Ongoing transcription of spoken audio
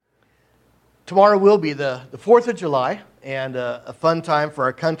Tomorrow will be the 4th of July, and a fun time for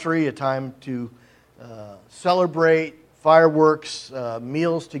our country, a time to celebrate fireworks,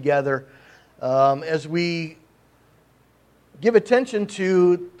 meals together, as we give attention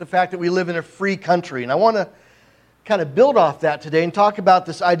to the fact that we live in a free country. And I want to kind of build off that today and talk about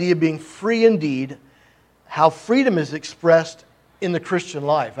this idea of being free indeed, how freedom is expressed in the Christian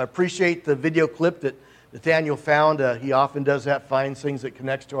life. I appreciate the video clip that Nathaniel found. He often does that, finds things that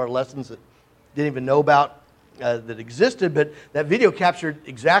connects to our lessons that didn't even know about that existed, but that video captured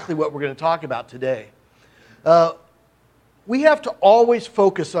exactly what we're going to talk about today. We have to always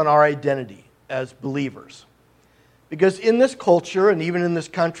focus on our identity as believers, because in this culture and even in this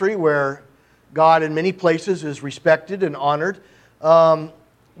country where God in many places is respected and honored,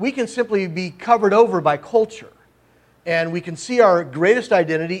 we can simply be covered over by culture, and we can see our greatest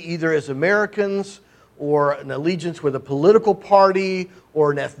identity either as Americans or an allegiance with a political party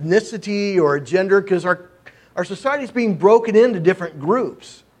or an ethnicity or a gender, because our society is being broken into different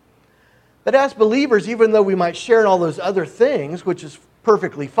groups. But as believers, even though we might share in all those other things, which is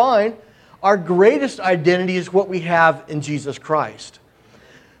perfectly fine, our greatest identity is what we have in Jesus Christ.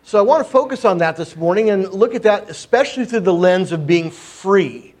 So I want to focus on that this morning and look at that especially through the lens of being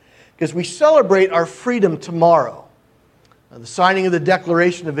free, because we celebrate our freedom tomorrow. The signing of the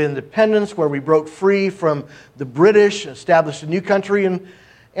Declaration of Independence, where we broke free from the British, established a new country,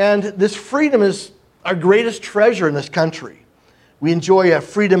 and this freedom is our greatest treasure in this country. We enjoy a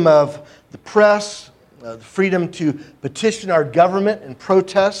freedom of the press, the freedom to petition our government and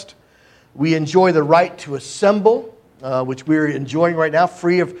protest. We enjoy the right to assemble, which we're enjoying right now,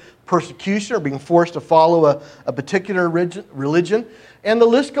 free of persecution or being forced to follow a particular religion. And the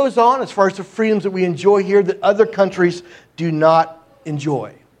list goes on as far as the freedoms that we enjoy here that other countries do not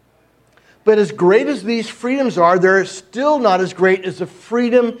enjoy. But as great as these freedoms are, they're still not as great as the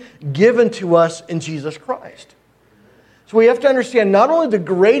freedom given to us in Jesus Christ. So we have to understand not only the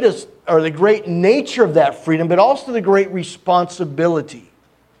greatest or the great nature of that freedom, but also the great responsibility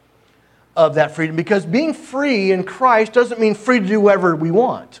of that freedom. Because being free in Christ doesn't mean free to do whatever we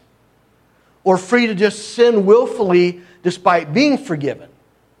want, or free to just sin willfully despite being forgiven,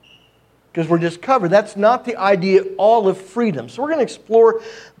 because we're just covered. That's not the idea all of freedom. So we're going to explore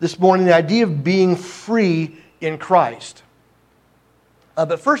this morning the idea of being free in Christ.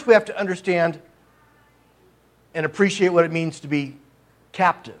 But first we have to understand and appreciate what it means to be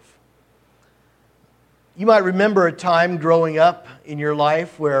captive. You might remember a time growing up in your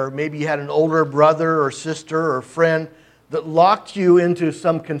life where maybe you had an older brother or sister or friend that locked you into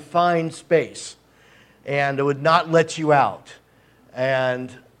some confined space and it would not let you out.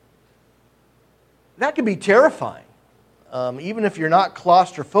 And that can be terrifying, even if you're not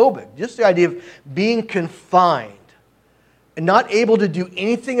claustrophobic. Just the idea of being confined and not able to do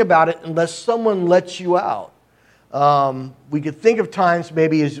anything about it unless someone lets you out. We could think of times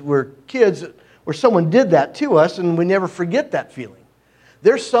maybe as we're kids where someone did that to us, and we never forget that feeling.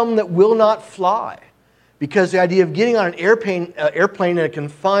 There's some that will not fly because the idea of getting on an airplane in a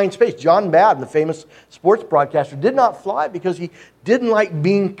confined space. John Madden, the famous sports broadcaster, did not fly because he didn't like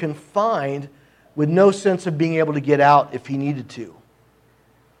being confined with no sense of being able to get out if he needed to.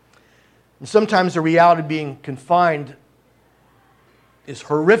 And sometimes the reality of being confined is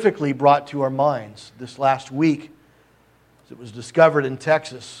horrifically brought to our minds. This last week, as it was discovered in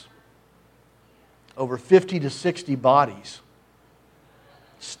Texas, over 50 to 60 bodies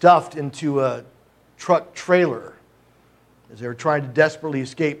stuffed into a truck trailer as they were trying to desperately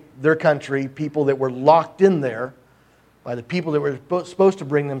escape their country, people that were locked in there by the people that were supposed to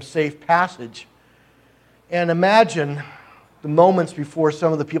bring them safe passage. And imagine the moments before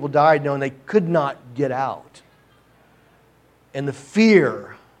some of the people died knowing they could not get out. And the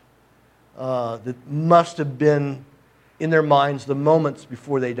fear that must have been in their minds the moments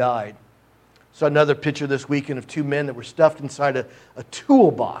before they died. Saw another picture this weekend of two men that were stuffed inside a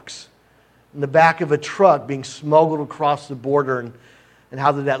toolbox in the back of a truck being smuggled across the border, and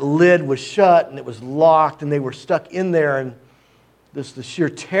how that lid was shut and it was locked and they were stuck in there, and the sheer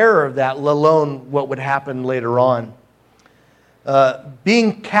terror of that, let alone what would happen later on.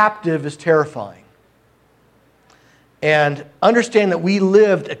 Being captive is terrifying. And understand that we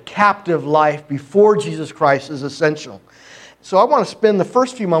lived a captive life before Jesus Christ is essential. So I want to spend the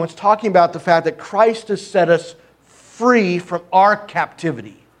first few moments talking about the fact that Christ has set us free from our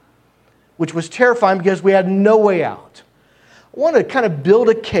captivity, which was terrifying because we had no way out. I want to kind of build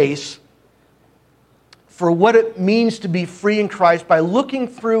a case for what it means to be free in Christ by looking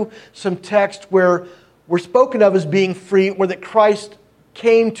through some text where we're spoken of as being free, where that Christ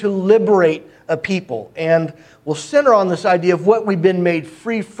came to liberate a people. And we'll center on this idea of what we've been made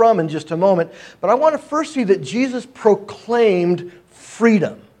free from in just a moment. But I want to first see that Jesus proclaimed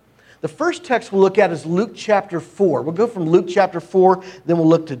freedom. The first text we'll look at is Luke chapter 4. We'll go from Luke chapter 4, then we'll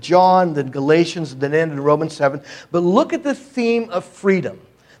look to John, then Galatians, then end in Romans 7. But look at the theme of freedom.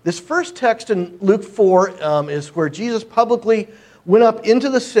 This first text in Luke 4 is where Jesus publicly went up into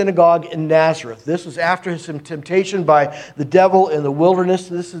the synagogue in Nazareth. This was after his temptation by the devil in the wilderness.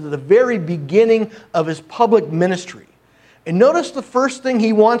 This is the very beginning of his public ministry. And notice the first thing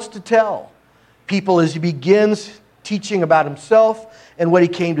he wants to tell people as he begins teaching about himself and what he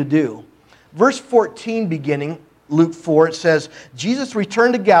came to do. Verse 14 beginning, Luke 4, it says, Jesus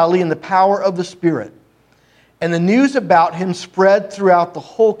returned to Galilee in the power of the Spirit, and the news about him spread throughout the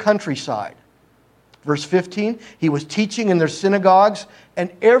whole countryside. Verse 15, he was teaching in their synagogues,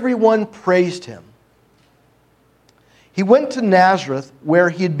 and everyone praised him. He went to Nazareth,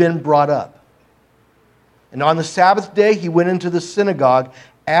 where he had been brought up. And on the Sabbath day, he went into the synagogue,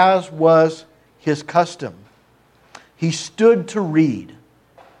 as was his custom. He stood to read.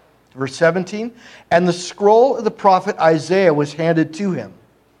 Verse 17, and the scroll of the prophet Isaiah was handed to him.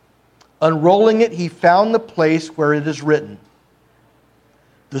 Unrolling it, he found the place where it is written,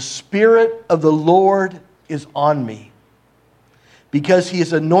 the Spirit of the Lord is on me, because he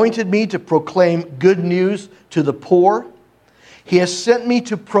has anointed me to proclaim good news to the poor. He has sent me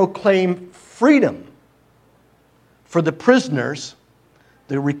to proclaim freedom for the prisoners,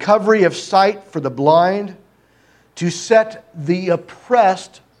 the recovery of sight for the blind, to set the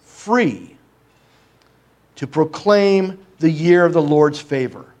oppressed free, to proclaim the year of the Lord's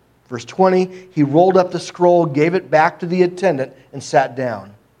favor. Verse 20, he rolled up the scroll, gave it back to the attendant, and sat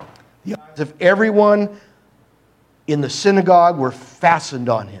down. The eyes of everyone in the synagogue were fastened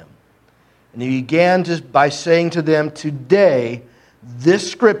on him. And he began by saying to them, today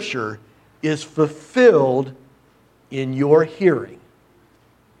this scripture is fulfilled in your hearing.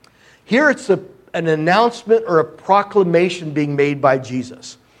 Here it's an announcement or a proclamation being made by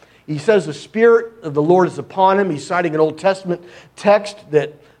Jesus. He says the Spirit of the Lord is upon him. He's citing an Old Testament text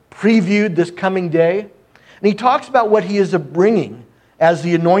that previewed this coming day. And he talks about what he is bringing as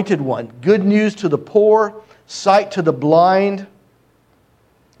the anointed one. Good news to the poor, sight to the blind.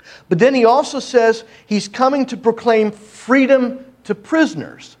 But then he also says he's coming to proclaim freedom to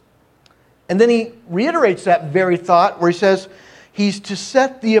prisoners. And then he reiterates that very thought where he says he's to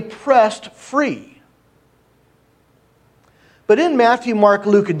set the oppressed free. But in Matthew, Mark,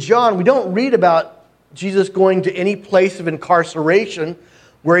 Luke, and John, we don't read about Jesus going to any place of incarceration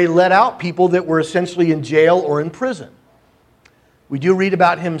where he let out people that were essentially in jail or in prison. We do read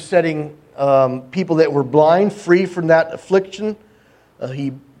about him setting people that were blind free from that affliction.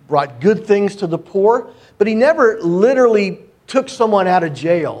 He brought good things to the poor, but he never literally took someone out of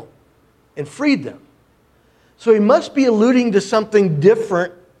jail and freed them. So he must be alluding to something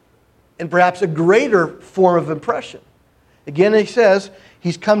different and perhaps a greater form of oppression. Again, he says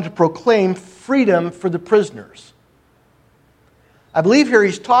he's come to proclaim freedom for the prisoners. I believe here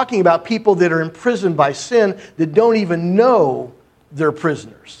he's talking about people that are imprisoned by sin that don't even know they're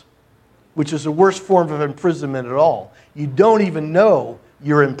prisoners, which is the worst form of imprisonment at all. You don't even know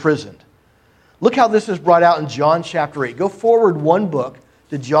you're imprisoned. Look how this is brought out in John chapter 8. Go forward one book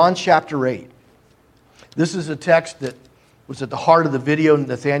to John chapter 8. This is a text that was at the heart of the video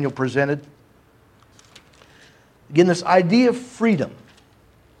Nathaniel presented. Again, this idea of freedom.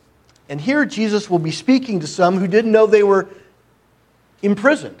 And here Jesus will be speaking to some who didn't know they were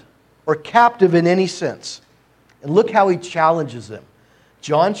imprisoned or captive in any sense. And look how he challenges them.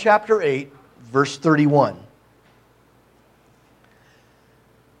 John chapter 8, verse 31.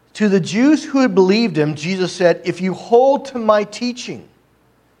 To the Jews who had believed him, Jesus said, if you hold to my teaching,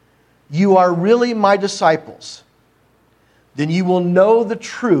 you are really my disciples. Then you will know the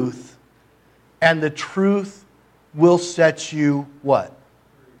truth, and the truth will set you what?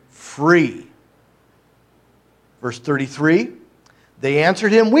 Free. Verse 33, they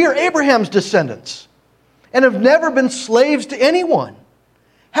answered him, we are Abraham's descendants and have never been slaves to anyone.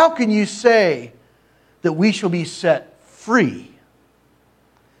 How can you say that we shall be set free?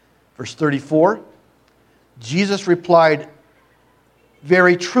 Verse 34, Jesus replied,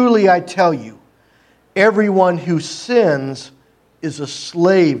 very truly I tell you, everyone who sins is a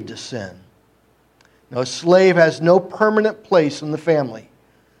slave to sin. Now, a slave has no permanent place in the family,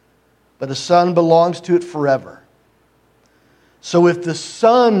 but a son belongs to it forever. So if the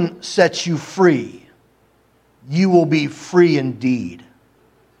Son sets you free, you will be free indeed.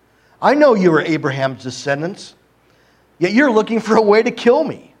 I know you are Abraham's descendants, yet you're looking for a way to kill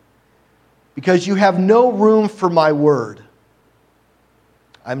me, because you have no room for my word.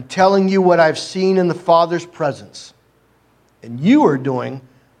 I'm telling you what I've seen in the Father's presence. And you are doing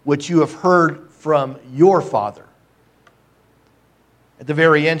what you have heard from your father. At the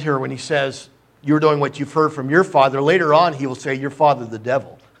very end here, when he says, you're doing what you've heard from your father, later on he will say, your father the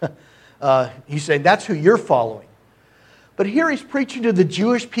devil. He's saying that's who you're following. But here he's preaching to the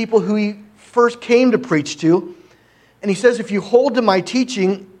Jewish people who he first came to preach to. And he says, if you hold to my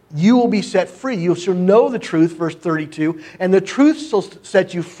teaching, you will be set free. You shall know the truth, verse 32, and the truth shall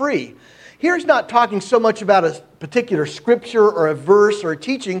set you free. Here he's not talking so much about a particular scripture or a verse or a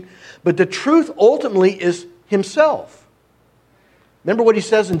teaching, but the truth ultimately is himself. Remember what he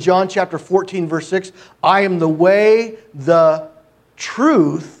says in John chapter 14, verse 6? I am the way, the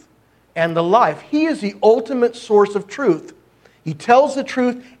truth, and the life. He is the ultimate source of truth. He tells the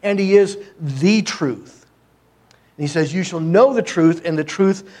truth, and he is the truth. And he says, you shall know the truth, and the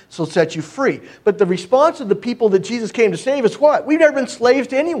truth shall set you free. But the response of the people that Jesus came to save is what? We've never been slaves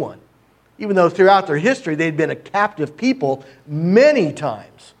to anyone. Even though throughout their history they'd been a captive people many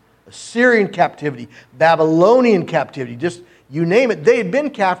times. Assyrian captivity, Babylonian captivity, just you name it. They had been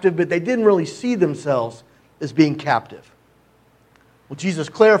captive, but they didn't really see themselves as being captive. Well, Jesus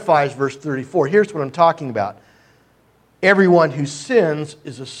clarifies verse 34. Here's what I'm talking about. Everyone who sins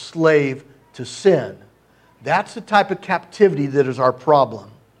is a slave to sin. That's the type of captivity that is our problem.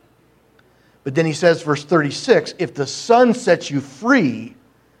 But then he says, verse 36, if the Son sets you free,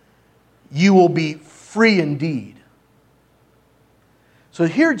 you will be free indeed. So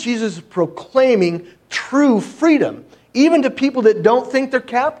here Jesus is proclaiming true freedom, even to people that don't think they're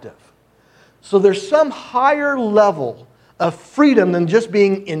captive. So there's some higher level of freedom than just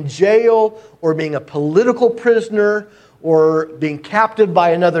being in jail or being a political prisoner or being captive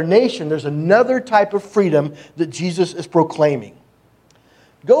by another nation. There's another type of freedom that Jesus is proclaiming.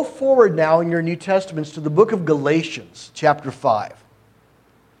 Go forward now in your New Testaments to the book of Galatians, chapter 5.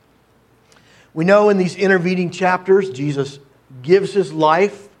 We know in these intervening chapters, Jesus gives his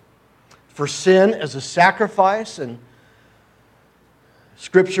life for sin as a sacrifice, and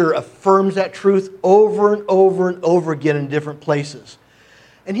Scripture affirms that truth over and over and over again in different places.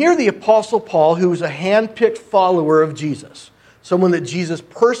 And here the Apostle Paul, who was a hand-picked follower of Jesus, someone that Jesus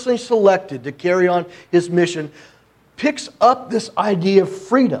personally selected to carry on his mission, picks up this idea of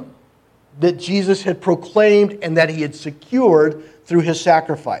freedom that Jesus had proclaimed and that he had secured through his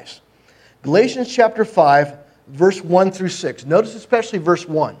sacrifice. Galatians chapter 5, verse 1 through 6. Notice especially verse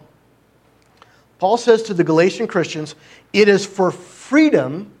 1. Paul says to the Galatian Christians, it is for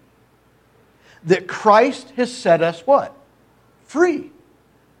freedom that Christ has set us what? Free.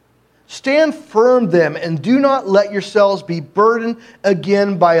 Stand firm then, and do not let yourselves be burdened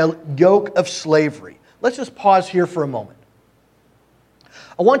again by a yoke of slavery. Let's just pause here for a moment.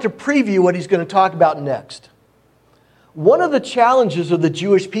 I want to preview what he's going to talk about next. One of the challenges of the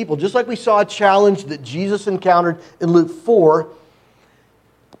Jewish people, just like we saw a challenge that Jesus encountered in Luke 4,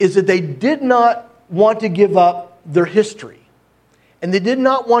 is that they did not want to give up their history. And they did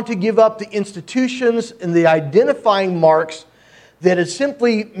not want to give up the institutions and the identifying marks that had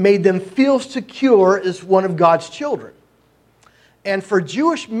simply made them feel secure as one of God's children. And for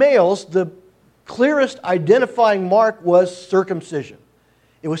Jewish males, the clearest identifying mark was circumcision.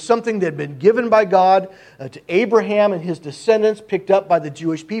 It was something that had been given by God to Abraham and his descendants, picked up by the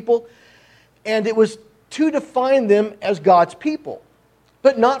Jewish people. And it was to define them as God's people,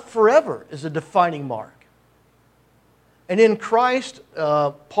 but not forever as a defining mark. And in Christ,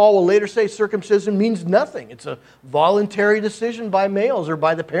 Paul will later say circumcision means nothing. It's a voluntary decision by males or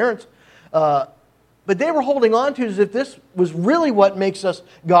by the parents. But they were holding on to it as if this was really what makes us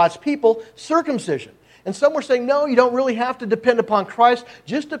God's people, circumcision. And some were saying, no, you don't really have to depend upon Christ.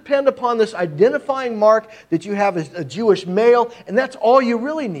 Just depend upon this identifying mark that you have as a Jewish male, and that's all you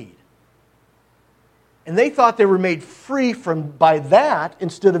really need. And they thought they were made free by that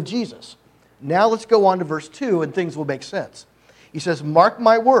instead of Jesus. Now let's go on to verse 2, and things will make sense. He says, mark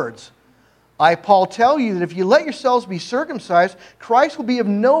my words. I, Paul, tell you that if you let yourselves be circumcised, Christ will be of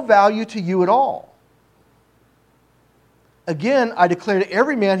no value to you at all. Again, I declare to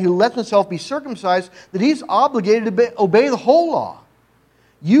every man who lets himself be circumcised that he's obligated to obey the whole law.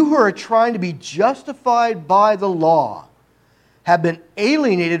 You who are trying to be justified by the law have been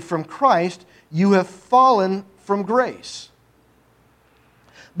alienated from Christ. You have fallen from grace.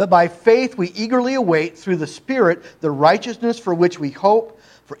 But by faith we eagerly await through the Spirit the righteousness for which we hope.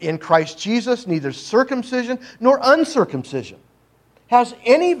 For in Christ Jesus neither circumcision nor uncircumcision has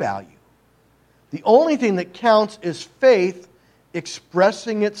any value. The only thing that counts is faith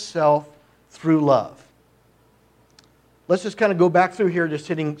expressing itself through love. Let's just kind of go back through here, just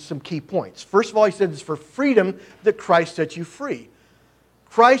hitting some key points. First of all, he said it's for freedom that Christ set you free.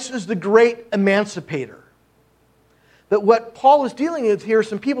 Christ is the great emancipator. But what Paul is dealing with here,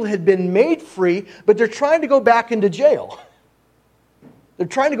 some people had been made free, but they're trying to go back into jail. They're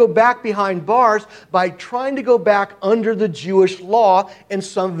trying to go back behind bars by trying to go back under the Jewish law and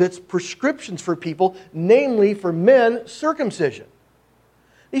some of its prescriptions for people, namely for men, circumcision.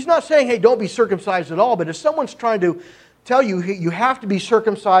 He's not saying, hey, don't be circumcised at all, but if someone's trying to tell you you have to be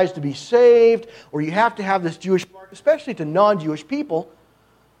circumcised to be saved, or you have to have this Jewish mark, especially to non-Jewish people,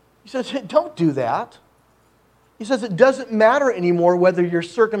 he says, hey, don't do that. He says it doesn't matter anymore whether you're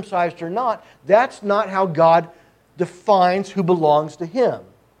circumcised or not. That's not how God defines who belongs to Him.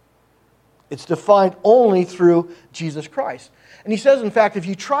 It's defined only through Jesus Christ. And he says, in fact, if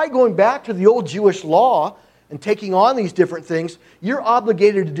you try going back to the old Jewish law and taking on these different things, you're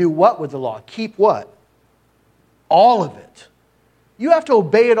obligated to do what with the law? Keep what? All of it. You have to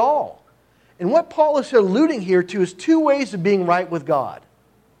obey it all. And what Paul is alluding here to is two ways of being right with God.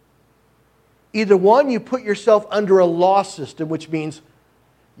 Either one, you put yourself under a law system, which means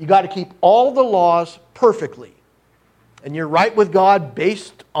you got to keep all the laws perfectly. And you're right with God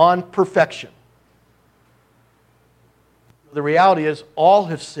based on perfection. The reality is all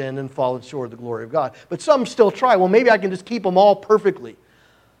have sinned and fallen short of the glory of God. But some still try. Well, maybe I can just keep them all perfectly.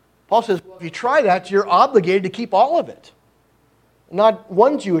 Paul says, well, if you try that, you're obligated to keep all of it. Not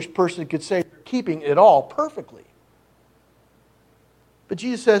one Jewish person could say they're keeping it all perfectly. But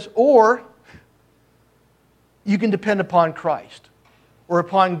Jesus says, or you can depend upon Christ, or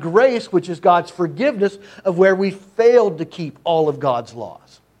upon grace, which is God's forgiveness of where we failed to keep all of God's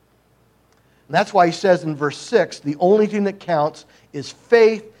laws. And that's why he says in verse 6, the only thing that counts is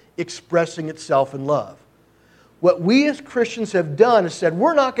faith expressing itself in love. What we as Christians have done is said,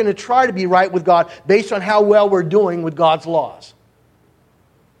 we're not going to try to be right with God based on how well we're doing with God's laws.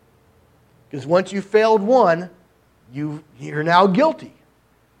 Because once you failed one, you're now guilty.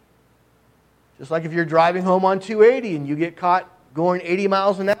 Just like if you're driving home on 280 and you get caught going 80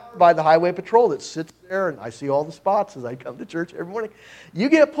 miles an hour by the highway patrol that sits there, and I see all the spots as I come to church every morning. You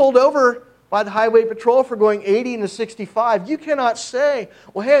get pulled over by the highway patrol for going 80 into 65. You cannot say,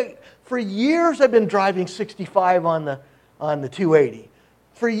 well, hey, for years I've been driving 65 on the 280.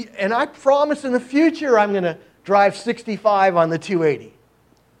 And I promise in the future I'm going to drive 65 on the 280.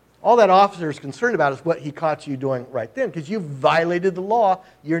 All that officer is concerned about is what he caught you doing right then, because you violated the law.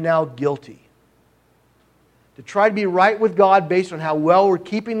 You're now guilty. To try to be right with God based on how well we're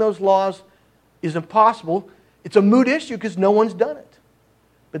keeping those laws is impossible. It's a moot issue because no one's done it.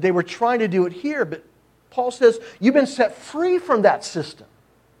 But they were trying to do it here. But Paul says, you've been set free from that system.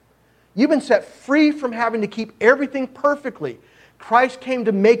 You've been set free from having to keep everything perfectly. Christ came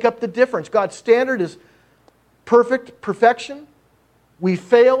to make up the difference. God's standard is perfection. We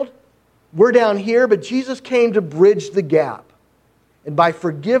failed. We're down here, but Jesus came to bridge the gap. And by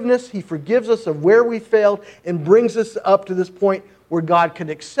forgiveness, He forgives us of where we failed and brings us up to this point where God can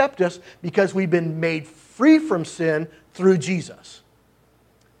accept us because we've been made free from sin through Jesus.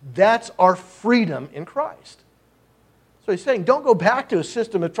 That's our freedom in Christ. So he's saying, don't go back to a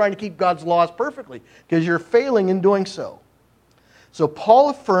system of trying to keep God's laws perfectly because you're failing in doing so. So Paul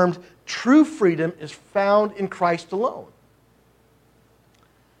affirmed true freedom is found in Christ alone.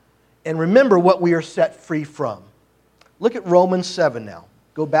 And remember what we are set free from. Look at Romans 7 now.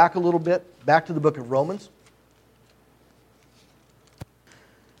 Go back a little bit, back to the book of Romans.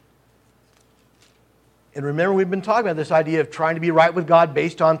 And remember, we've been talking about this idea of trying to be right with God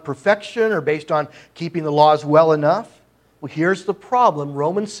based on perfection or based on keeping the laws well enough. Well, here's the problem.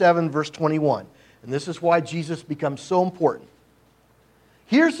 Romans 7, verse 21. And this is why Jesus becomes so important.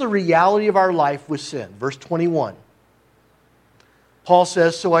 Here's the reality of our life with sin. Verse 21. Paul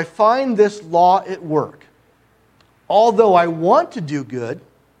says, so I find this law at work. Although I want to do good,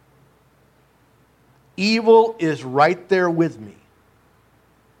 evil is right there with me.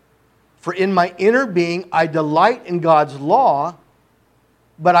 For in my inner being I delight in God's law,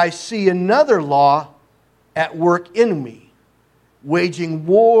 but I see another law at work in me, waging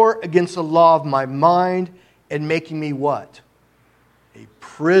war against the law of my mind and making me what? A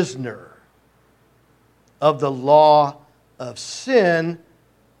prisoner of the law of sin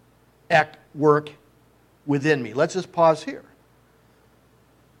at work within me. Let's just pause here.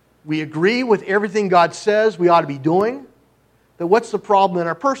 We agree with everything God says we ought to be doing, but what's the problem in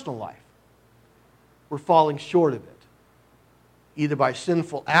our personal life? We're falling short of it. Either by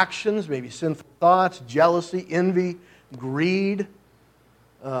sinful actions, maybe sinful thoughts, jealousy, envy, greed,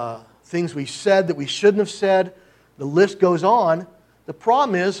 things we said that we shouldn't have said. The list goes on. The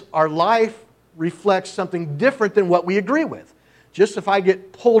problem is our life reflects something different than what we agree with. Just if I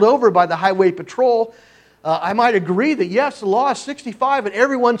get pulled over by the highway patrol, I might agree that, yes, the law is 65 and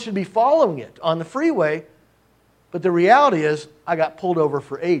everyone should be following it on the freeway, but the reality is I got pulled over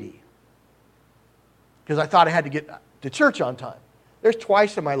for 80 because I thought I had to get to church on time. There's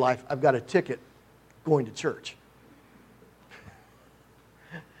twice in my life I've got a ticket going to church.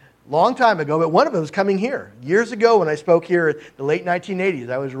 Long time ago, but one of them was coming here. Years ago when I spoke here in the late 1980s,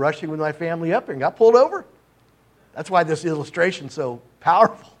 I was rushing with my family up here and got pulled over. That's why this illustration is so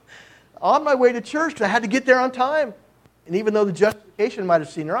powerful. On my way to church, because I had to get there on time. And even though the justification might have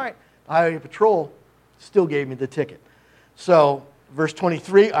seemed right, the Highway Patrol still gave me the ticket. So, verse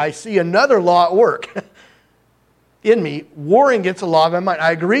 23, I see another law at work in me, warring against the law of my mind.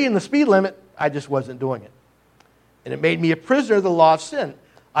 I agree in the speed limit, I just wasn't doing it. And it made me a prisoner of the law of sin.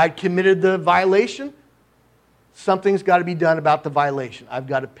 I'd committed the violation. Something's got to be done about the violation. I've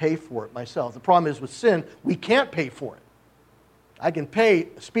got to pay for it myself. The problem is with sin, we can't pay for it. I can pay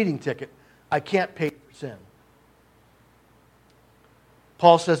a speeding ticket. I can't pay for sin.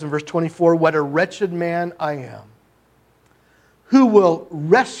 Paul says in verse 24, what a wretched man I am. Who will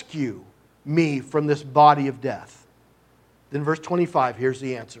rescue me from this body of death? Then verse 25, here's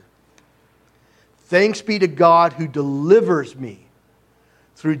the answer. Thanks be to God who delivers me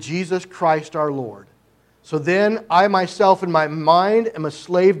through Jesus Christ our Lord. So then I myself in my mind am a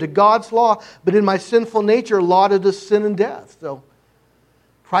slave to God's law, but in my sinful nature allotted to sin and death. So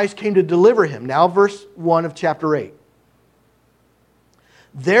Christ came to deliver him. Now verse 1 of chapter 8.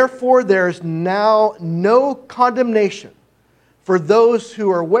 Therefore there is now no condemnation for those who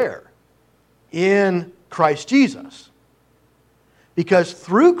are where? In Christ Jesus. Because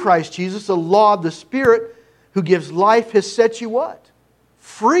through Christ Jesus, the law of the Spirit who gives life has set you what?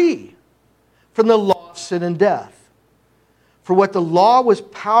 Free from the law of sin and death. For what the law was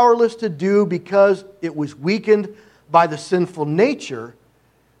powerless to do because it was weakened by the sinful nature,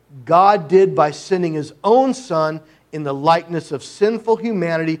 God did by sending His own Son in the likeness of sinful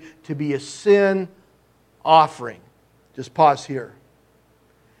humanity to be a sin offering. Just pause here.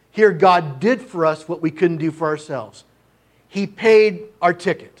 Here God did for us what we couldn't do for ourselves. He paid our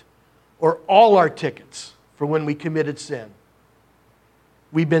ticket, or all our tickets, for when we committed sin.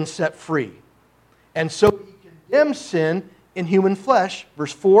 We've been set free. And so He condemned sin in human flesh,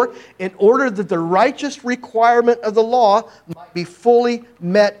 verse 4, in order that the righteous requirement of the law might be fully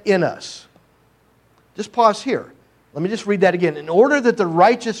met in us. Just pause here. Let me just read that again. In order that the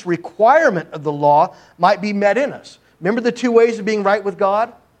righteous requirement of the law might be met in us. Remember the two ways of being right with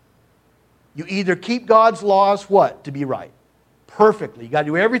God? You either keep God's laws, what? To be right. Perfectly. You got to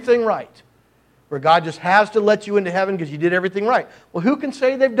do everything right. Where God just has to let you into heaven because you did everything right. Well, who can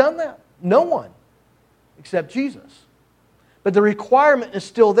say they've done that? No one. Except Jesus. But the requirement is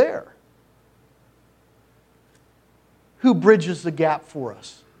still there. Who bridges the gap for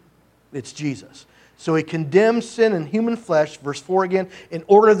us? It's Jesus. So He condemns sin in human flesh, verse 4 again, in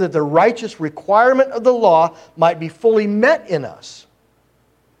order that the righteous requirement of the law might be fully met in us,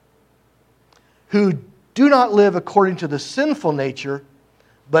 who do not live according to the sinful nature,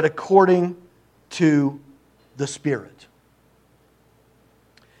 but according to the Spirit.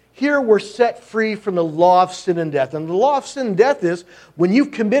 Here we're set free from the law of sin and death. And the law of sin and death is, when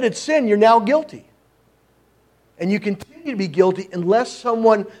you've committed sin, you're now guilty. And you continue to be guilty unless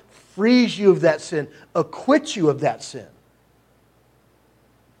someone frees you of that sin, acquits you of that sin.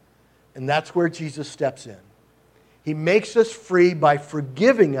 And that's where Jesus steps in. He makes us free by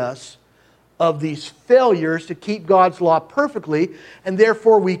forgiving us of these failures to keep God's law perfectly, and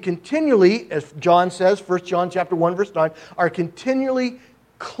therefore we continually, as John says, 1 John chapter 1, verse 9, are continually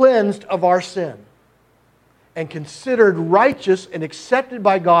cleansed of our sin and considered righteous and accepted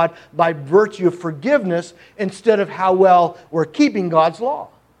by God by virtue of forgiveness instead of how well we're keeping God's law.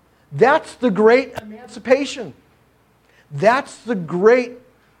 That's the great emancipation. That's the great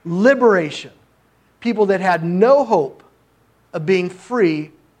liberation. People that had no hope of being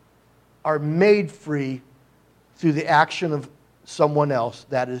free are made free through the action of someone else,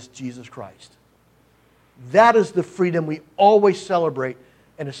 that is Jesus Christ. That is the freedom we always celebrate,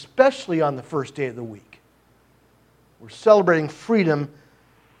 and especially on the first day of the week. We're celebrating freedom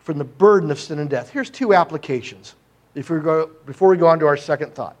from the burden of sin and death. Here's two applications before we go on to our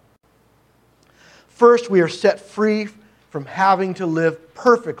second thought. First, we are set free from having to live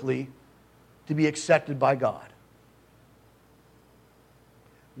perfectly to be accepted by God.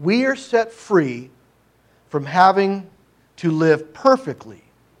 We are set free from having to live perfectly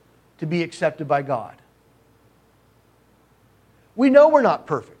to be accepted by God. We know we're not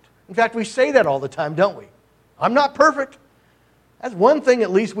perfect. In fact, we say that all the time, don't we? I'm not perfect. That's one thing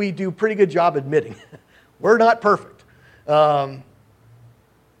at least we do a pretty good job admitting. We're not perfect.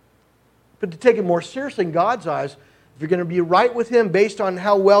 But to take it more seriously in God's eyes, if you're going to be right with Him based on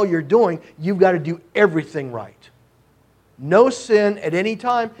how well you're doing, you've got to do everything right. No sin at any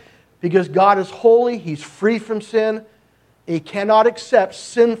time, because God is holy, He's free from sin. He cannot accept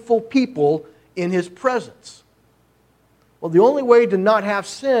sinful people in His presence. Well, the only way to not have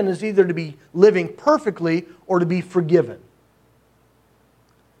sin is either to be living perfectly or to be forgiven.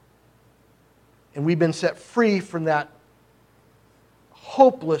 And we've been set free from that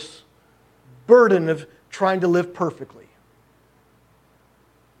hopeless burden of trying to live perfectly,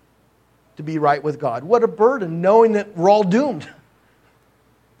 to be right with God. What a burden, knowing that we're all doomed.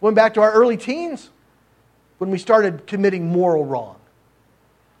 Going back to our early teens, when we started committing moral wrong.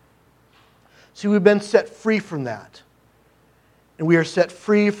 See, we've been set free from that. And we are set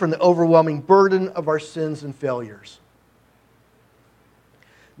free from the overwhelming burden of our sins and failures.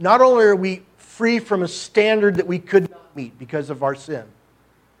 Not only are we free from a standard that we could not meet because of our sin,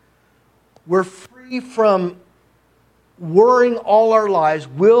 we're free from worrying all our lives,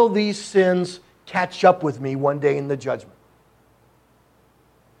 will these sins catch up with me one day in the judgment?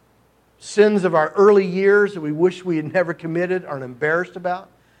 Sins of our early years that we wish we had never committed or are embarrassed about.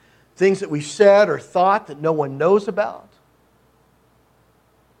 Things that we said or thought that no one knows about.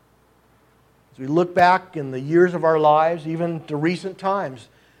 As we look back in the years of our lives, even to recent times,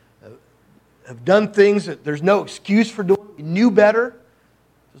 have done things that there's no excuse for doing. We knew better.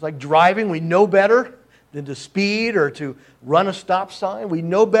 It's like driving. We know better than to speed or to run a stop sign. We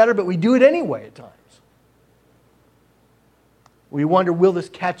know better, but we do it anyway at times. We wonder, will this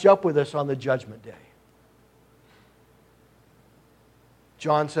catch up with us on the judgment day?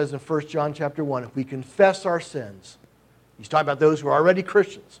 John says in 1 John chapter 1, if we confess our sins, he's talking about those who are already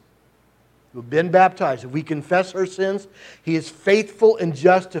Christians, who have been baptized. If we confess our sins, He is faithful and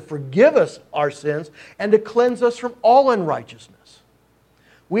just to forgive us our sins and to cleanse us from all unrighteousness.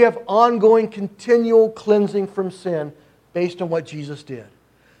 We have ongoing, continual cleansing from sin based on what Jesus did.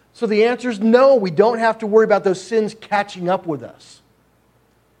 So the answer is no, we don't have to worry about those sins catching up with us.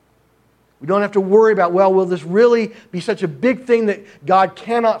 We don't have to worry about, well, will this really be such a big thing that God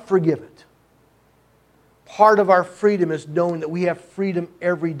cannot forgive it? Part of our freedom is knowing that we have freedom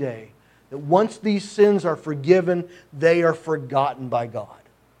every day. That once these sins are forgiven, they are forgotten by God.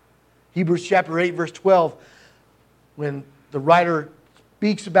 Hebrews chapter 8, verse 12, when the writer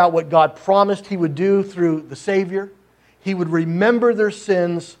speaks about what God promised He would do through the Savior, He would remember their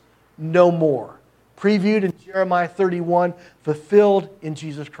sins no more. Previewed in Jeremiah 31, fulfilled in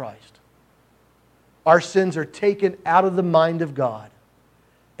Jesus Christ. Our sins are taken out of the mind of God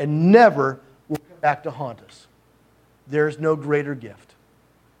and never will come back to haunt us. There is no greater gift.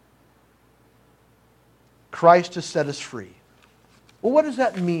 Christ has set us free. Well, what does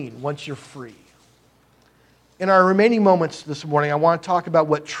that mean once you're free? In our remaining moments this morning, I want to talk about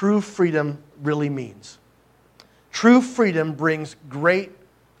what true freedom really means. True freedom brings great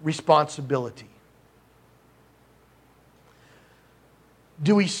responsibility.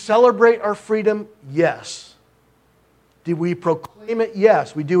 Do we celebrate our freedom? Yes. Do we proclaim it?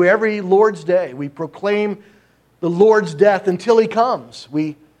 Yes. We do every Lord's Day. We proclaim the Lord's death until He comes.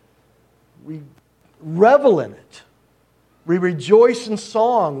 We revel in it. We rejoice in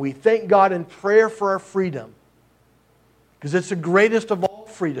song. We thank God in prayer for our freedom. Because it's the greatest of all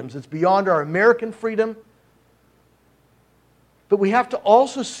freedoms. It's beyond our American freedom. But we have to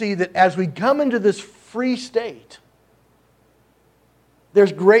also see that as we come into this free state,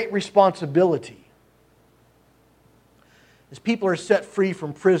 there's great responsibility. As people are set free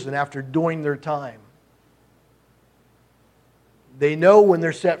from prison after doing their time, they know when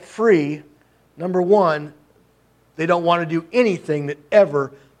they're set free, number one, they don't want to do anything that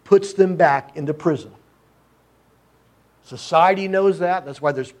ever puts them back into prison. Society knows that. That's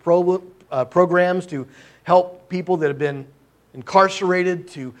why there's programs to help people that have been incarcerated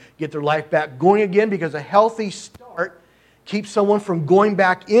to get their life back going again, because a healthy start keeps someone from going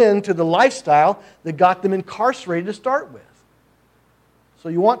back into the lifestyle that got them incarcerated to start with. So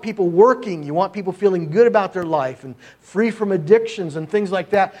you want people working, you want people feeling good about their life and free from addictions and things like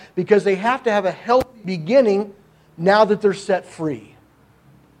that, because they have to have a healthy beginning now that they're set free.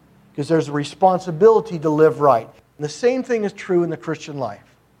 Because there's a responsibility to live right. And the same thing is true in the Christian life.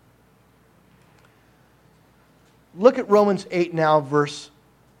 Look at Romans 8 now, verse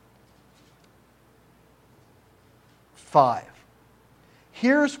 5.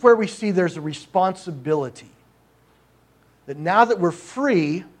 Here's where we see there's a responsibility. That now that we're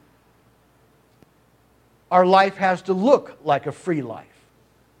free, our life has to look like a free life.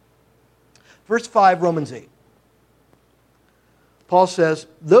 Verse 5, Romans 8. Paul says,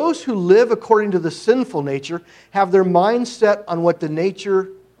 those who live according to the sinful nature have their mind set on what the nature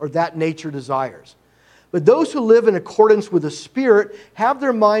or that nature desires. But those who live in accordance with the Spirit have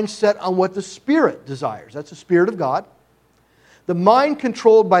their mind set on what the Spirit desires. That's the Spirit of God. The mind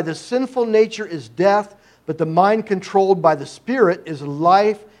controlled by the sinful nature is death, but the mind controlled by the Spirit is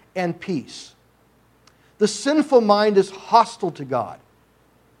life and peace. The sinful mind is hostile to God.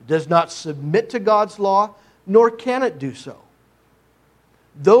 It does not submit to God's law, nor can it do so.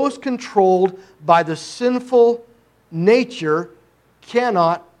 Those controlled by the sinful nature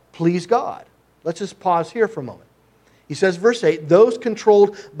cannot please God. Let's just pause here for a moment. He says, verse 8, those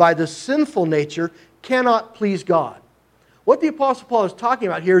controlled by the sinful nature cannot please God. What the Apostle Paul is talking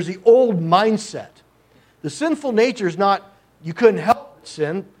about here is the old mindset. The sinful nature is not, you couldn't help but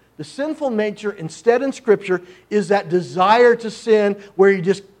sin. The sinful nature, instead in Scripture, is that desire to sin where you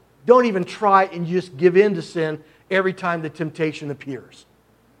just don't even try and you just give in to sin every time the temptation appears.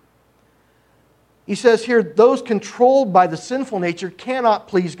 He says here, those controlled by the sinful nature cannot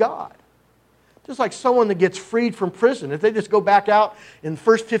please God. Just like someone that gets freed from prison. If they just go back out in the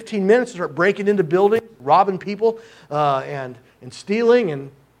first 15 minutes and start breaking into buildings, robbing people, and stealing.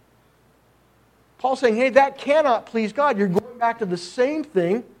 And Paul's saying, hey, that cannot please God. You're going back to the same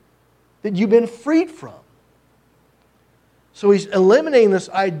thing that you've been freed from. So he's eliminating this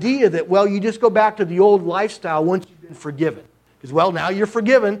idea that, well, you just go back to the old lifestyle once you've been forgiven. Because, well, now you're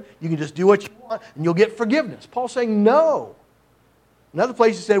forgiven. You can just do what you want and you'll get forgiveness. Paul's saying, no. Another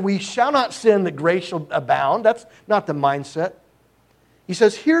place he said, we shall not sin that grace shall abound. That's not the mindset. He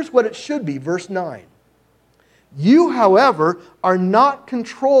says, here's what it should be, verse 9. You, however, are not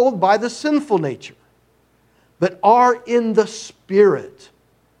controlled by the sinful nature, but are in the Spirit,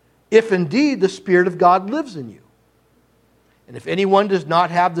 if indeed the Spirit of God lives in you. And if anyone does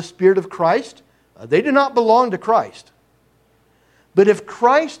not have the Spirit of Christ, they do not belong to Christ. But if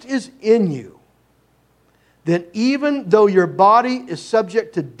Christ is in you, then even though your body is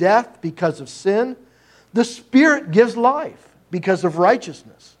subject to death because of sin, the Spirit gives life because of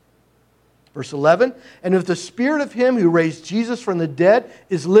righteousness. Verse 11, and if the Spirit of Him who raised Jesus from the dead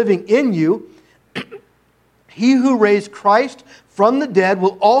is living in you, He who raised Christ from the dead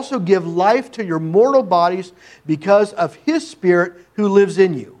will also give life to your mortal bodies because of His Spirit who lives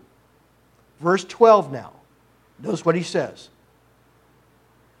in you. Verse 12 now. Notice what he says.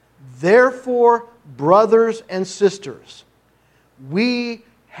 Therefore, brothers and sisters, we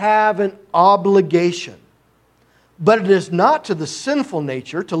have an obligation, but it is not to the sinful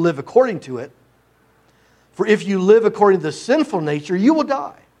nature to live according to it. For if you live according to the sinful nature, you will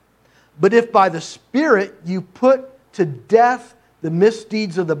die. But if by the Spirit you put to death the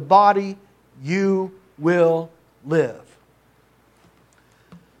misdeeds of the body, you will live.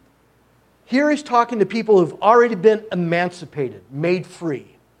 Here he's talking to people who've already been emancipated, made free.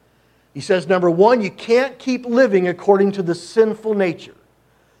 He says, number one, you can't keep living according to the sinful nature.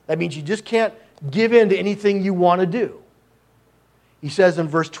 That means you just can't give in to anything you want to do. He says in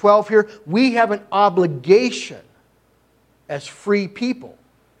verse 12 here, we have an obligation as free people.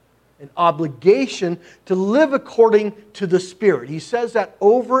 An obligation to live according to the Spirit. He says that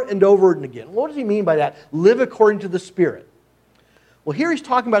over and over and again. What does he mean by that? Live according to the Spirit. Well, here he's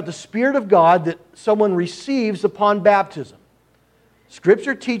talking about the Spirit of God that someone receives upon baptism.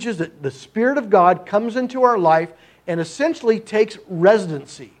 Scripture teaches that the Spirit of God comes into our life and essentially takes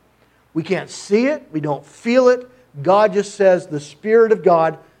residency. We can't see it. We don't feel it. God just says the Spirit of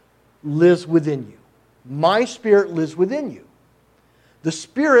God lives within you. My Spirit lives within you. The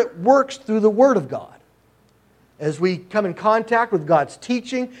Spirit works through the Word of God. As we come in contact with God's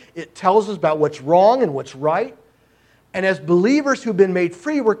teaching, it tells us about what's wrong and what's right. And as believers who've been made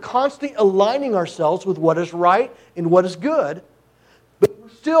free, we're constantly aligning ourselves with what is right and what is good. But we're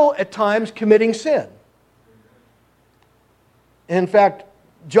still at times committing sin. And in fact,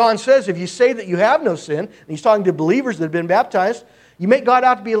 John says if you say that you have no sin, and he's talking to believers that have been baptized, you make God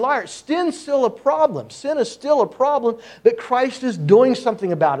out to be a liar. Sin's still a problem. Sin is still a problem, but Christ is doing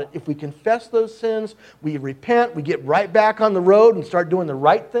something about it. If we confess those sins, we repent, we get right back on the road and start doing the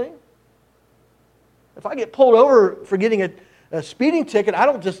right thing. If I get pulled over for getting a speeding ticket, I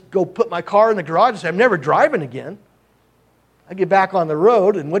don't just go put my car in the garage and say, I'm never driving again. I get back on the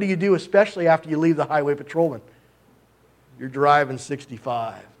road, and what do you do especially after you leave the highway patrolman? You're driving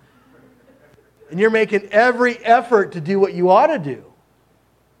 65. And you're making every effort to do what you ought to do.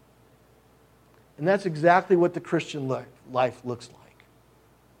 And that's exactly what the Christian life looks like.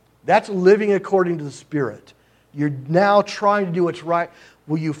 That's living according to the Spirit. You're now trying to do what's right.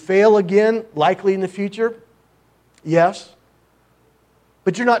 Will you fail again, likely in the future? Yes.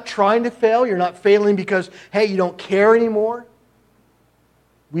 But you're not trying to fail. You're not failing because, hey, you don't care anymore.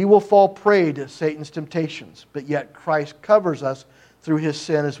 We will fall prey to Satan's temptations, but yet Christ covers us through his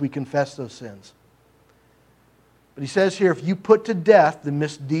sin as we confess those sins. But he says here, if you put to death the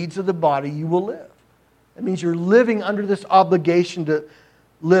misdeeds of the body, you will live. That means you're living under this obligation to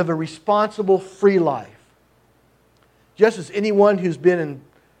live a responsible, free life. Just as anyone who's been in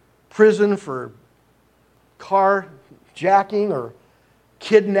prison for carjacking or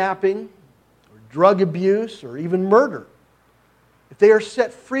kidnapping or drug abuse or even murder, if they are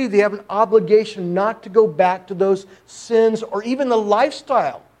set free, they have an obligation not to go back to those sins or even the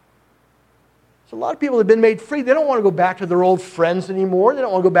lifestyle. So a lot of people have been made free. They don't want to go back to their old friends anymore. They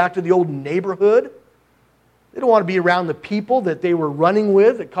don't want to go back to the old neighborhood. They don't want to be around the people that they were running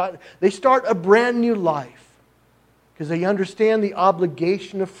with. They start a brand new life because they understand the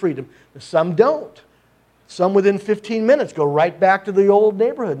obligation of freedom. Some don't. Some within 15 minutes go right back to the old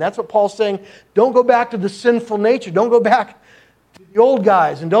neighborhood. And that's what Paul's saying. Don't go back to the sinful nature. Don't go back to the old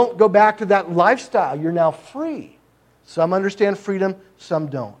guys. And don't go back to that lifestyle. You're now free. Some understand freedom, some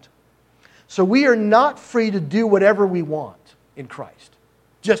don't. So we are not free to do whatever we want in Christ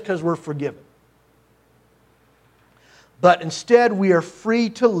just because we're forgiven. But instead, we are free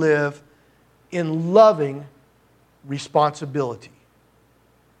to live in loving responsibility.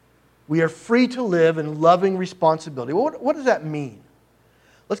 We are free to live in loving responsibility. What does that mean?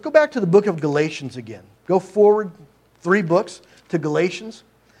 Let's go back to the book of Galatians again. Go forward 3 books to Galatians.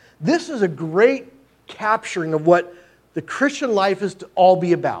 This is a great capturing of what the Christian life is to all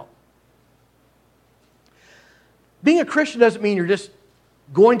be about. Being a Christian doesn't mean you're just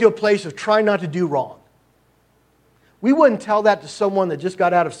going to a place of trying not to do wrong. We wouldn't tell that to someone that just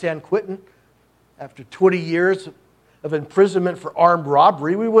got out of San Quentin after 20 years of imprisonment for armed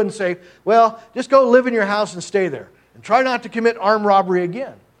robbery. We wouldn't say, well, just go live in your house and stay there and try not to commit armed robbery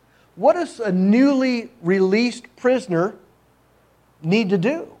again. What does a newly released prisoner need to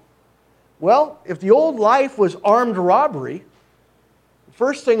do? Well, if the old life was armed robbery, the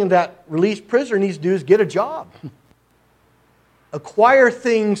first thing that released prisoner needs to do is get a job. Acquire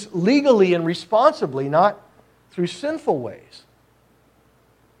things legally and responsibly, not through sinful ways.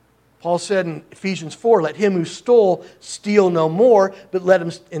 Paul said in Ephesians 4, let him who stole steal no more, but let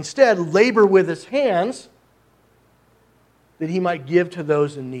him instead labor with his hands that he might give to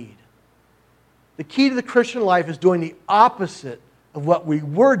those in need. The key to the Christian life is doing the opposite of what we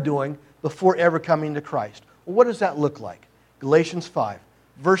were doing before ever coming to Christ. Well, what does that look like? Galatians 5,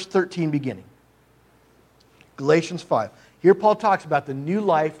 verse 13 beginning. Galatians 5. Here Paul talks about the new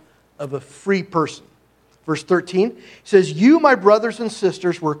life of a free person. Verse 13 says, you, my brothers and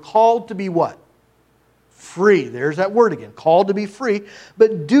sisters, were called to be what? Free. There's that word again. Called to be free.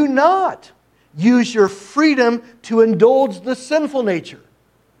 But do not use your freedom to indulge the sinful nature.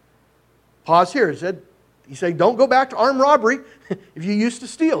 Pause here. He said, don't go back to armed robbery if you used to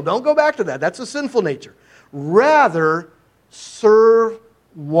steal. Don't go back to that. That's a sinful nature. Rather, serve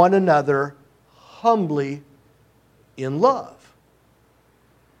one another humbly in love.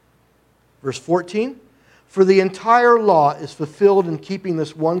 Verse 14, for the entire law is fulfilled in keeping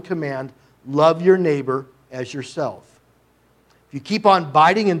this one command, love your neighbor as yourself. If you keep on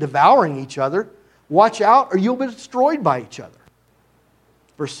biting and devouring each other, watch out or you'll be destroyed by each other.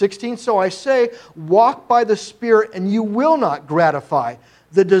 Verse 16, so I say, walk by the Spirit and you will not gratify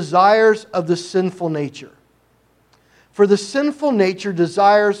the desires of the sinful nature. For the sinful nature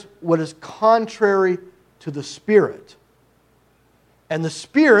desires what is contrary to the Spirit, and the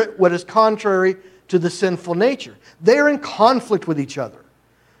Spirit what is contrary to the sinful nature. They are in conflict with each other,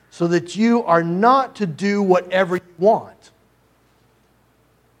 so that you are not to do whatever you want.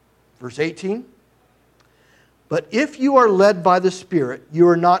 Verse 18, but if you are led by the Spirit, you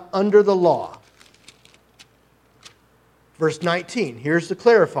are not under the law. Verse 19, here's the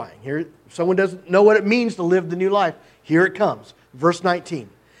clarifying. Here, if someone doesn't know what it means to live the new life, here it comes. Verse 19.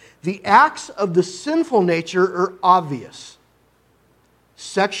 The acts of the sinful nature are obvious.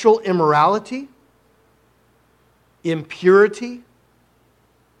 Sexual immorality, impurity,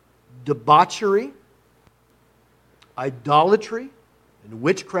 debauchery, idolatry, and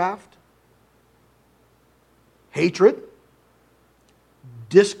witchcraft, hatred,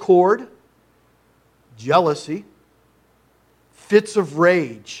 discord, jealousy, fits of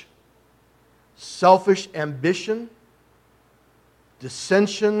rage, selfish ambition,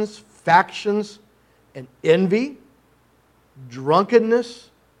 dissensions, factions, and envy,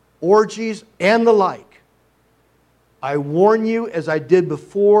 drunkenness, orgies, and the like. I warn you, as I did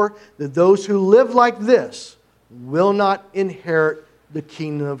before, that those who live like this will not inherit the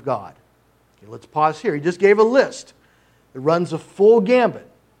kingdom of God. Okay, let's pause here. He just gave a list. It runs a full gambit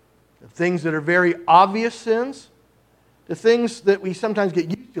of things that are very obvious sins to things that we sometimes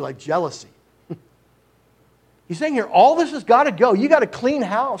get used to, like jealousy. He's saying here, all this has got to go. You got to clean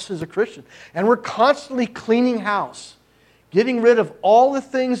house as a Christian. And we're constantly cleaning house, getting rid of all the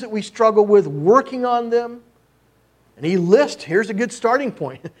things that we struggle with, working on them. And he lists, here's a good starting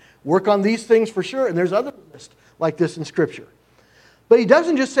point. Work on these things for sure. And there's other lists like this in Scripture. But he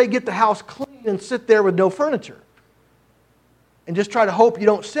doesn't just say get the house clean and sit there with no furniture and just try to hope you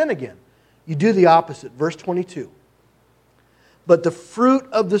don't sin again. You do the opposite. Verse 22. But the fruit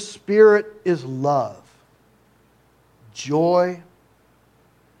of the Spirit is love, joy,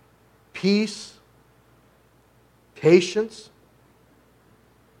 peace, patience,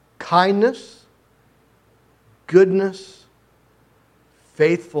 kindness, goodness,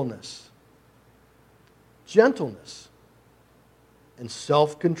 faithfulness, gentleness, and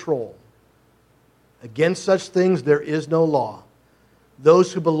self-control. Against such things there is no law.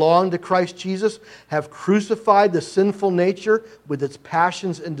 Those who belong to Christ Jesus have crucified the sinful nature with its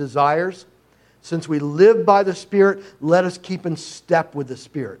passions and desires. Since we live by the Spirit, let us keep in step with the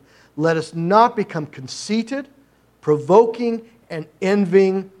Spirit. Let us not become conceited, provoking, and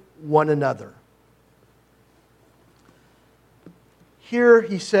envying one another. Here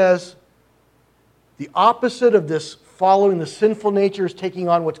he says, the opposite of this following the sinful nature is taking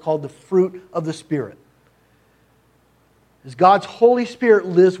on what's called the fruit of the Spirit. As God's Holy Spirit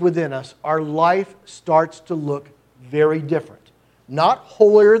lives within us, our life starts to look very different. Not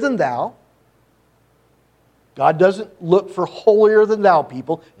holier than thou. God doesn't look for holier than thou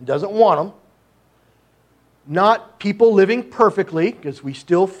people and doesn't want them. Not people living perfectly, because we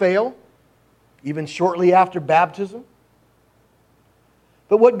still fail, even shortly after baptism.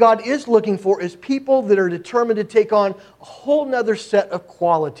 But what God is looking for is people that are determined to take on a whole nother set of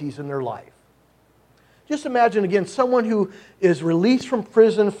qualities in their life. Just imagine, again, someone who is released from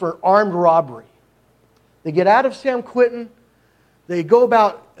prison for armed robbery. They get out of San Quentin. They go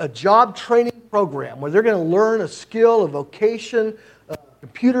about a job training program where they're going to learn a skill, a vocation,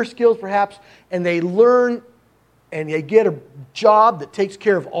 computer skills perhaps, and they learn and they get a job that takes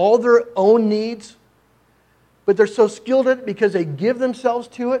care of all their own needs. But they're so skilled at it because they give themselves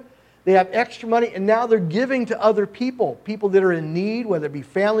to it. They have extra money, and now they're giving to other people, people that are in need, whether it be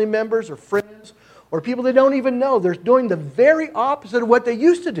family members or friends, or people they don't even know. They're doing the very opposite of what they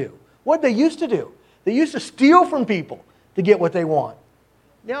used to do. What they used to do. They used to steal from people to get what they want.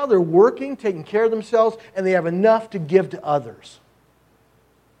 Now they're working, taking care of themselves, and they have enough to give to others.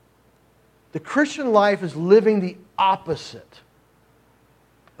 The Christian life is living the opposite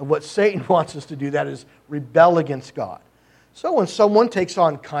of what Satan wants us to do. That is, rebel against God. So when someone takes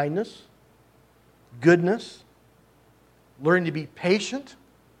on kindness, goodness, learning to be patient,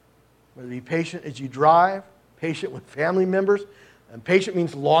 whether to be patient as you drive, patient with family members, and patient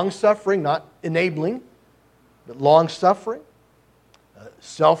means long-suffering, not enabling, but long-suffering,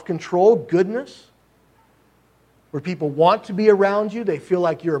 self-control, goodness, where people want to be around you. They feel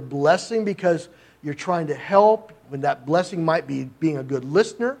like you're a blessing because you're trying to help, when that blessing might be being a good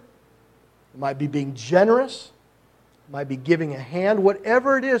listener, it might be being generous, it might be giving a hand,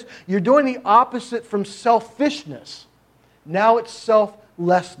 whatever it is. You're doing the opposite from selfishness. Now it's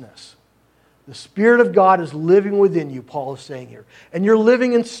selflessness. The Spirit of God is living within you, Paul is saying here. And you're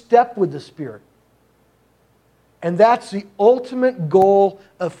living in step with the Spirit. And that's the ultimate goal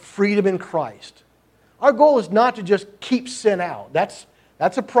of freedom in Christ. Our goal is not to just keep sin out. That's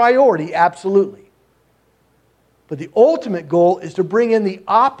a priority, absolutely. But the ultimate goal is to bring in the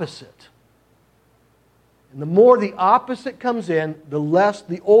opposite. And the more the opposite comes in, the less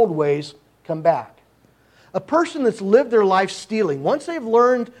the old ways come back. A person that's lived their life stealing, once they've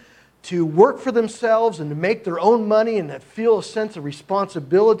learned to work for themselves and to make their own money and to feel a sense of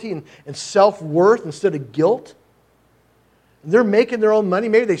responsibility and self-worth instead of guilt, and they're making their own money.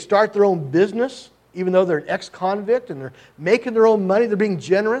 Maybe they start their own business, even though they're an ex-convict, and they're making their own money. They're being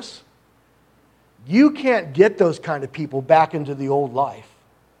generous. You can't get those kind of people back into the old life.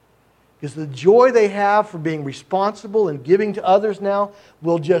 Because the joy they have for being responsible and giving to others now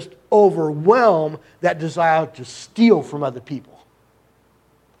will just overwhelm that desire to steal from other people.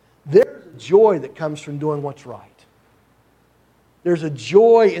 There's a joy that comes from doing what's right. There's a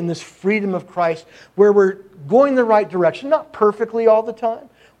joy in this freedom of Christ where we're going the right direction, not perfectly all the time.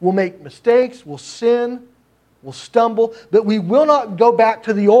 We'll make mistakes, we'll sin, we'll stumble, but we will not go back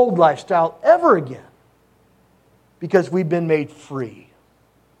to the old lifestyle ever again because we've been made free.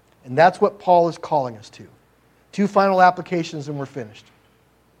 And that's what Paul is calling us to. 2 final applications and we're finished.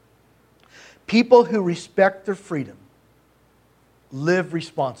 People who respect their freedom live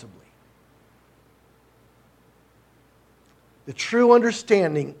responsibly. The true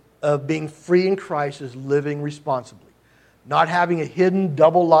understanding of being free in Christ is living responsibly. Not having a hidden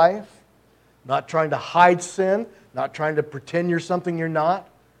double life, Not trying to hide sin, not trying to pretend you're something you're not,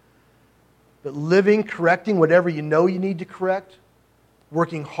 but living, correcting whatever you know you need to correct,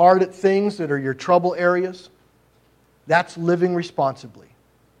 working hard at things that are your trouble areas. That's living responsibly.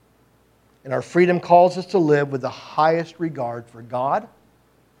 And our freedom calls us to live with the highest regard for God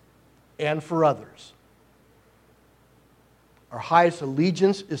and for others. Our highest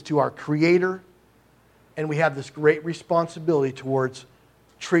allegiance is to our Creator, and we have this great responsibility towards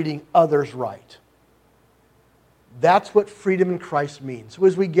treating others right. That's what freedom in Christ means. So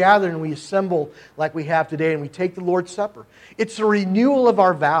as we gather and we assemble like we have today and we take the Lord's Supper, it's a renewal of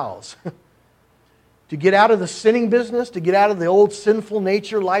our vows. To get out of the sinning business, to get out of the old sinful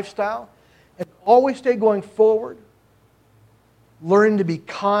nature lifestyle, and always stay going forward, learning to be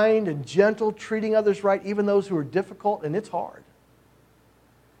kind and gentle, treating others right, even those who are difficult, and it's hard.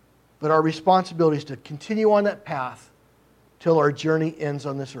 But our responsibility is to continue on that path till our journey ends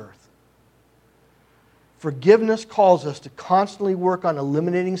on this earth. Forgiveness calls us to constantly work on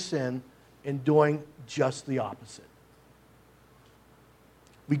eliminating sin and doing just the opposite.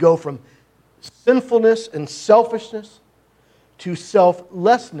 We go from sinfulness and selfishness to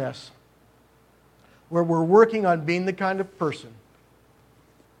selflessness, where we're working on being the kind of person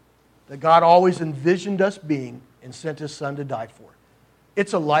that God always envisioned us being and sent His Son to die for.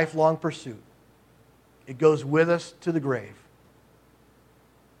 It's a lifelong pursuit. It goes with us to the grave.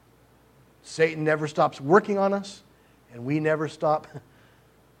 Satan never stops working on us, and we never stop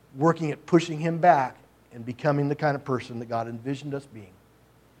working at pushing him back and becoming the kind of person that God envisioned us being.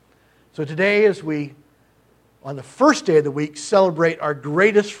 So today, as we, on the first day of the week, celebrate our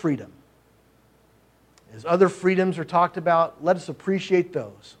greatest freedom, as other freedoms are talked about, let us appreciate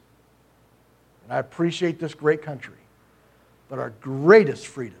those. And I appreciate this great country. But our greatest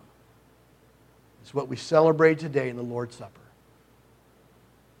freedom is what we celebrate today in the Lord's Supper.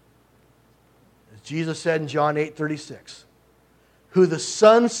 As Jesus said in John 8:36, who the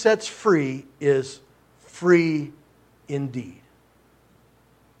Son sets free is free indeed.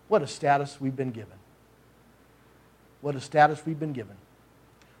 What a status we've been given. What a status we've been given.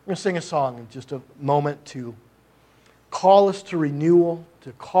 We're going to sing a song in just a moment to call us to renewal,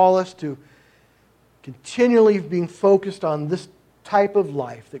 to call us to continually being focused on this type of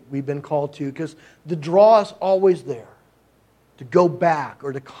life that we've been called to, because the draw is always there to go back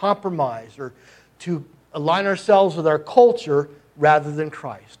or to compromise or to align ourselves with our culture rather than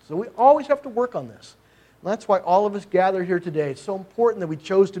Christ. So we always have to work on this. And that's why all of us gather here today. It's so important that we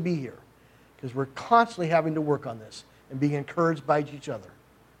chose to be here, because we're constantly having to work on this and being encouraged by each other.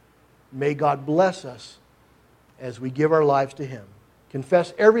 May God bless us as we give our lives to Him.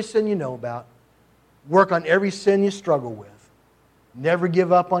 Confess every sin you know about. Work on every sin you struggle with. Never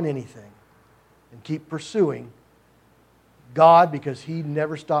give up on anything. And keep pursuing God, because He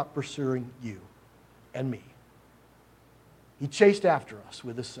never stopped pursuing you and me. He chased after us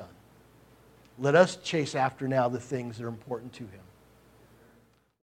with His Son. Let us chase after now the things that are important to Him.